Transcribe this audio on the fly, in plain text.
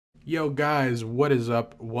Yo guys, what is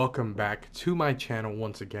up? Welcome back to my channel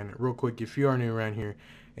once again. Real quick, if you are new around here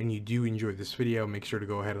and you do enjoy this video, make sure to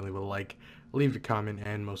go ahead and leave a like, leave a comment,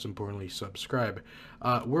 and most importantly, subscribe.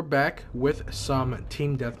 We're back with some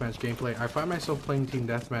Team Deathmatch gameplay. I find myself playing Team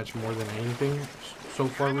Deathmatch more than anything so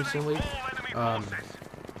far recently.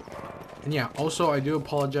 And yeah, also I do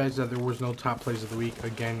apologize that there was no top plays of the week.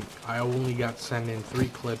 Again, I only got sent in 3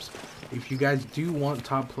 clips. If you guys do want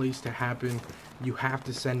top plays to happen, you have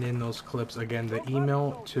to send in those clips. Again, the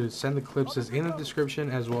email to send the clips is in the description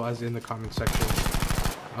as well as in the comment section.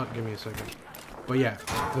 Oh, give me a second. But yeah,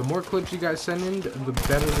 the more clips you guys send in, the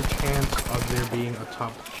better the chance of there being a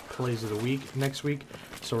top plays of the week next week.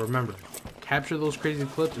 So remember, capture those crazy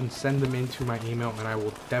clips and send them into my email, and I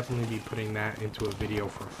will definitely be putting that into a video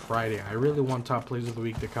for Friday. I really want top plays of the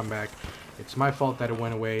week to come back. It's my fault that it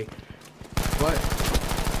went away, but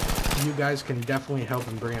you guys can definitely help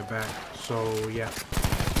and bring it back. So yeah,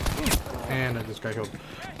 and I just got killed.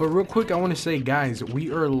 But real quick, I want to say, guys, we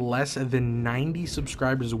are less than 90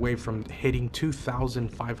 subscribers away from hitting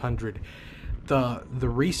 2,500. The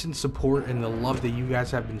recent support and the love that you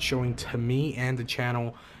guys have been showing to me and the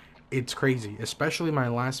channel, it's crazy. Especially my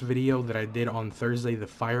last video that I did on Thursday, the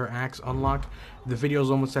fire axe unlock. The video is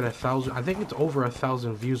almost at 1,000. I think it's over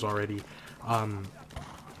 1,000 views already.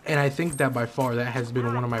 And I think that by far that has been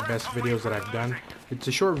one of my best videos that I've done. It's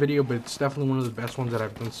a short video, but it's definitely one of the best ones that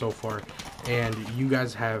I've done so far. And you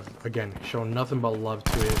guys have, again, shown nothing but love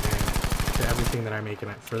to it and to everything that I make.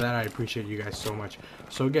 And for that, I appreciate you guys so much.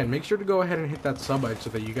 So again, make sure to go ahead and hit that sub button so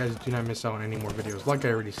that you guys do not miss out on any more videos. Like I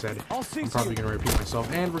already said, I'm probably going to repeat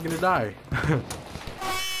myself, and we're going to die.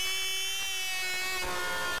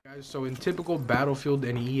 So in typical Battlefield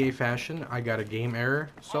and EA fashion, I got a game error,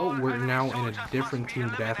 so we're now in a different Team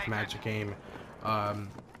Deathmatch game.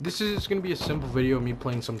 This is going to be a simple video of me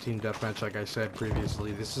playing some Team Deathmatch. Like I said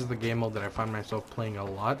previously, this is the game mode that I find myself playing a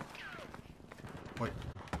lot. But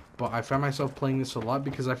I find myself playing this a lot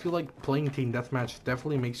because I feel like playing Team Deathmatch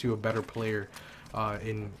definitely makes you a better player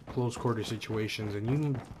in close quarter situations, and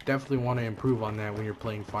you definitely want to improve on that when you're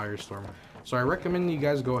playing Firestorm. So I recommend you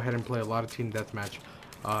guys go ahead and play a lot of Team Deathmatch.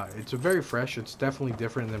 It's very fresh. It's definitely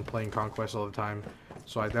different than playing Conquest all the time,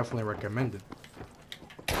 so I definitely recommend it.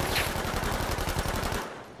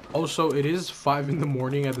 Also, it is 5 in the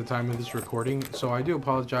morning at the time of this recording, so I do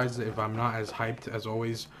apologize if I'm not as hyped as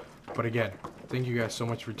always. But again, thank you guys so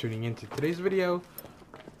much for tuning in to today's video.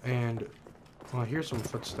 And well, here's some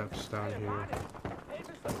footsteps down here.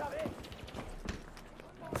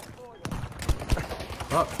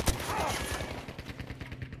 Oh.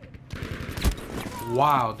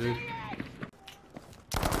 Wow, dude.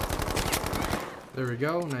 There we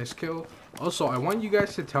go. Nice kill. Also, I want you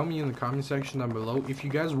guys to tell me in the comment section down below if you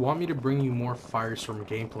guys want me to bring you more Firestorm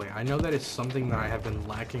gameplay. I know that it's something that I have been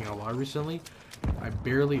lacking a lot recently. I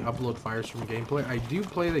barely upload Firestorm gameplay. I do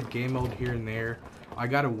play the game mode here and there. I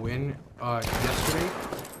got a win yesterday,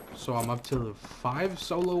 so I'm up to 5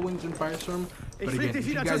 solo wins in Firestorm. But again, if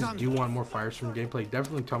you guys do want more Firestorm gameplay,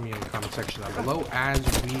 definitely tell me in the comment section down below, as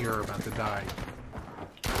we are about to die.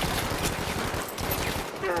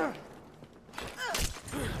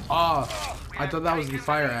 Oh, I thought that was the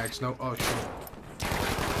fire axe. No, oh shit.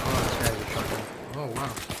 Oh, this guy's a shotgun. Oh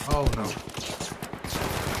wow. Oh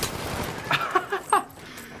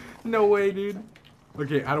no. No way, dude.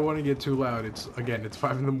 Okay, I don't want to get too loud. It's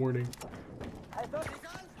 5 in the morning.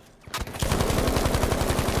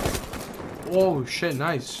 Oh shit,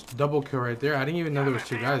 nice. Double kill right there. I didn't even know there was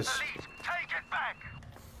 2 guys.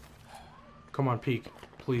 Come on, peek,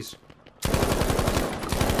 please.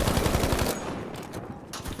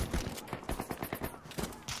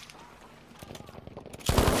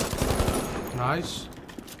 Nice.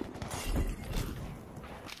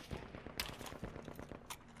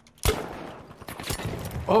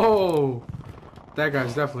 Oh, that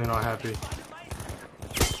guy's definitely not happy.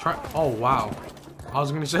 Oh wow. I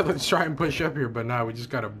was gonna say let's try and push up here, but now we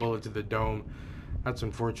just got a bullet to the dome. That's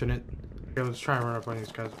unfortunate. Okay, let's try and run up on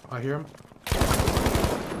these guys. I hear him.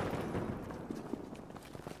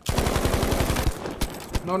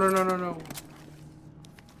 No, no, no, no, no.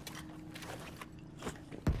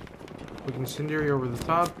 We can incendiary over the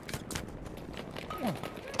top.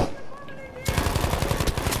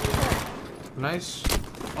 Nice.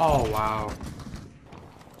 Oh wow.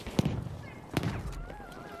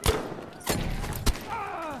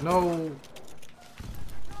 No.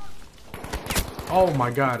 Oh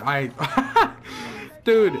my god.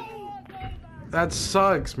 Dude. That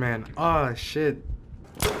sucks, man. Oh shit.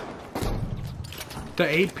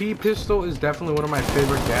 The AP pistol is definitely one of my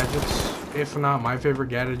favorite gadgets, if not my favorite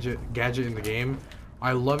gadget in the game.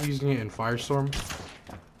 I love using it in Firestorm.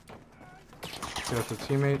 That's a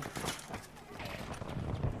teammate.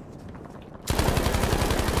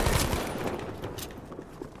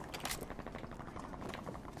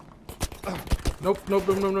 Nope, nope,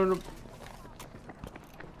 nope, nope, nope, nope.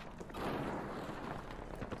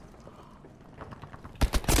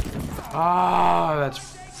 Ah, that's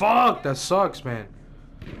fuck. That sucks, man.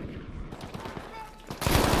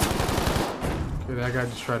 Okay, that guy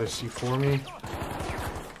just tried to C4 me. They've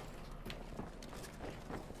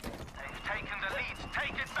taken the lead.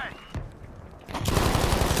 Take it back.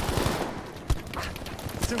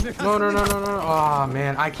 No, no, no, no, no. Ah,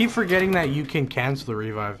 man. I keep forgetting that you can cancel the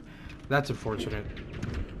revive. That's unfortunate.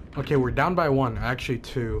 Okay, we're down by 1. Actually,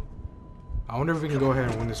 2. I wonder if we can go ahead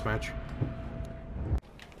and win this match.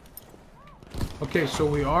 Okay, so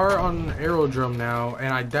we are on Aerodrome now,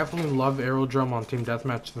 and I definitely love Aerodrome on Team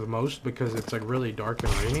Deathmatch the most because it's like really dark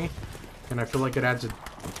and rainy, and I feel like it adds a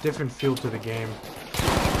different feel to the game.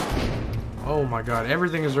 Oh my god,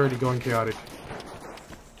 everything is already going chaotic.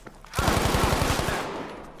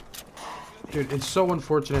 Dude, it's so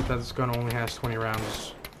unfortunate that this gun only has 20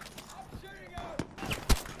 rounds.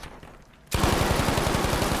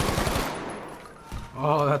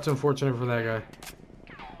 Oh, that's unfortunate for that guy.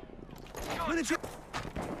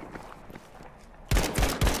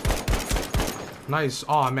 Nice.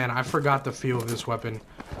 Oh man, I forgot the feel of this weapon.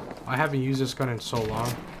 I haven't used this gun in so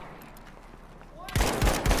long.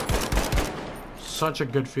 Such a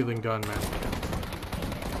good feeling gun, man.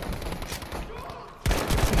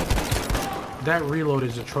 That reload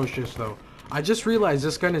is atrocious though. I just realized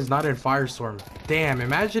this gun is not in Firestorm. Damn,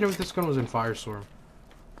 imagine if this gun was in Firestorm.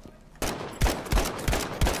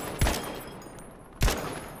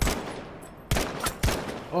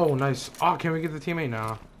 Oh, nice. Oh, can we get the teammate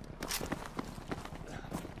now?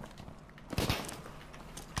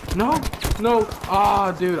 No! No!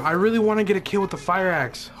 Ah, dude, I really want to get a kill with the fire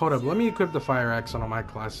axe. Hold up, let me equip the fire axe on all my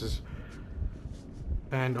classes.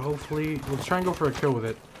 And hopefully, let's try and go for a kill with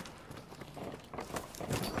it.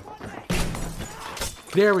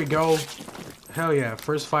 There we go. Hell yeah,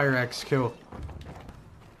 first fire axe kill.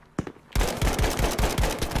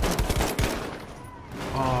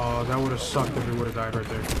 Oh, that would have sucked if we would have died right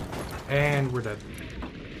there. And we're dead.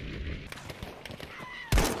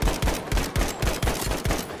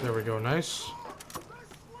 There we go, nice.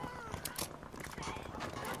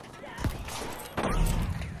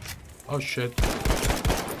 Oh shit.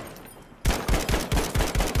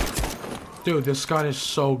 Dude, this gun is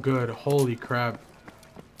so good. Holy crap.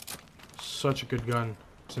 Such a good gun.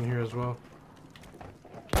 It's in here as well.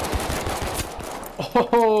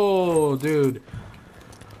 Oh, dude.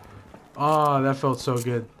 Oh, that felt so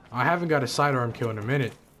good. I haven't got a sidearm kill in a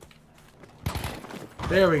minute.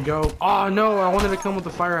 There we go. Oh, no. I wanted to come with the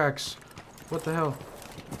fire axe. What the hell?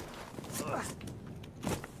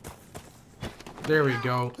 There we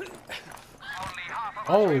go.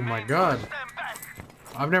 Oh, my God.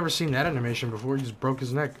 I've never seen that animation before. He just broke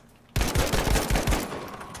his neck.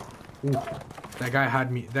 Ooh. That guy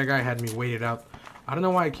had me waited out. I don't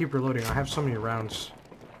know why I keep reloading. I have so many rounds.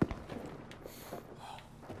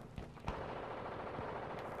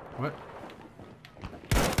 What?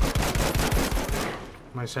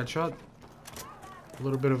 Nice headshot. A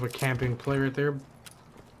little bit of a camping play right there.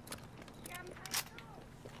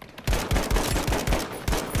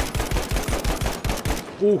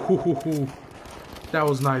 Ooh, hoo, hoo, hoo. That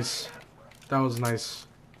was nice. That was nice.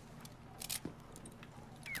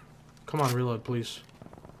 Come on, reload, please.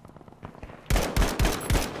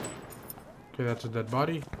 Okay, that's a dead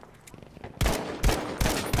body.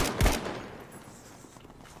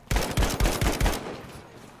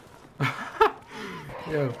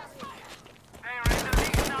 Yo.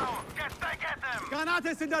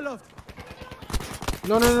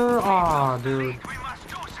 No, no, no, no. Aw, dude.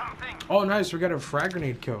 Oh, nice. We got a frag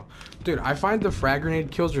grenade kill. Dude, I find the frag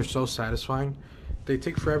grenade kills are so satisfying. They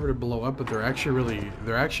take forever to blow up, but they're actually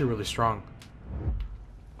really strong.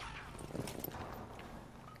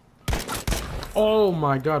 Oh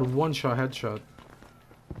my god, one shot headshot.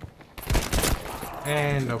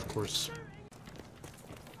 And of course.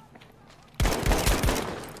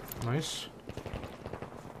 Nice.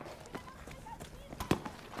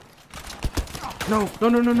 No, no,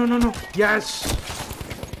 no, no, no, no, no. Yes!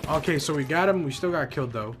 Okay, so we got him. We still got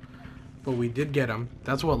killed though. But we did get him.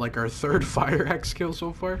 That's what, like our third fire axe kill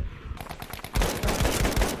so far?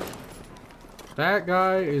 That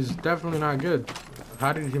guy is definitely not good.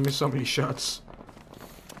 How did he miss so many shots?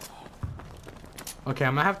 Okay,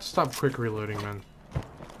 I'm gonna have to stop quick reloading, man.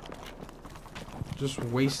 Just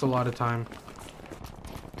waste a lot of time.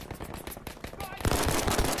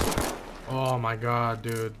 Oh my god,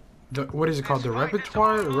 dude. what is it called? The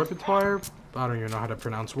repertoire? Repertoire? I don't even know how to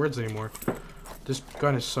pronounce words anymore. This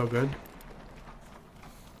gun is so good.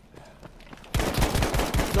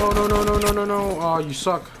 No, no, no, no, no, no, no. Oh, you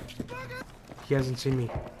suck. He hasn't seen me.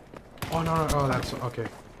 Oh, no, no. Oh, that's okay.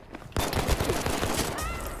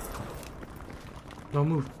 No,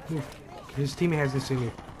 move, move. His teammate hasn't seen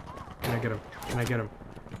me. Can I get him? Can I get him?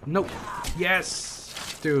 Nope.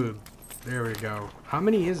 Yes! Dude. There we go. How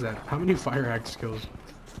many is that? How many fire axe kills?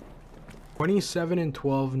 27 and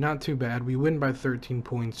 12. Not too bad. We win by 13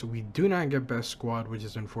 points. We do not get best squad, which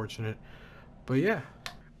is unfortunate. But yeah.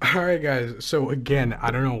 Alright, guys. So, again, I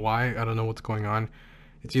don't know why. I don't know what's going on.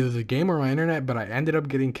 It's either the game or my internet, but I ended up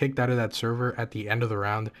getting kicked out of that server at the end of the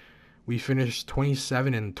round. We finished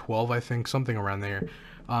 27 and 12, I think. Something around there.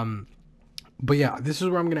 But yeah, this is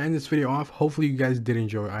where I'm going to end this video off. Hopefully you guys did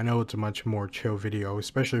enjoy. I know it's a much more chill video,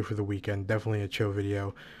 especially for the weekend. Definitely a chill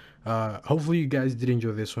video. Hopefully you guys did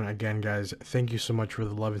enjoy this one. Again, guys, thank you so much for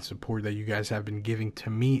the love and support that you guys have been giving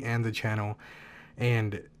to me and the channel.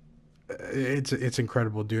 And it's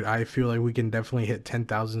incredible, dude. I feel like we can definitely hit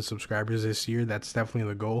 10,000 subscribers this year. That's definitely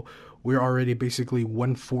the goal. We're already basically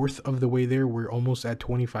 1/4 of the way there. We're almost at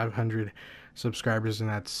 2,500 subscribers, and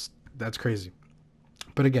that's crazy.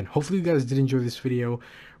 But again, hopefully you guys did enjoy this video.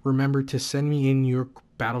 Remember to send me in your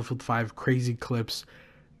Battlefield 5 crazy clips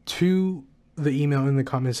to the email in the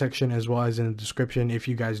comment section, as well as in the description, if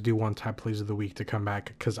you guys do want top plays of the week to come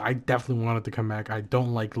back, because I definitely want it to come back. I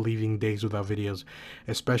don't like leaving days without videos,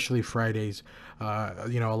 especially Fridays.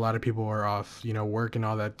 You know, a lot of people are off, you know, work and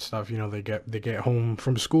all that stuff. You know, they get home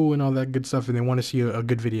from school and all that good stuff, and they want to see a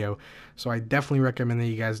good video. So I definitely recommend that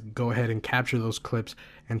you guys go ahead and capture those clips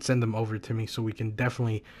and send them over to me, so we can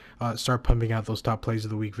definitely start pumping out those top plays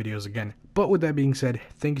of the week videos again. But with that being said,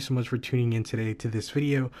 thank you so much for tuning in today to this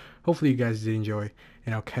video. Hopefully you guys did enjoy,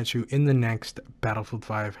 and I'll catch you in the next Battlefield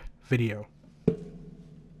 5 video.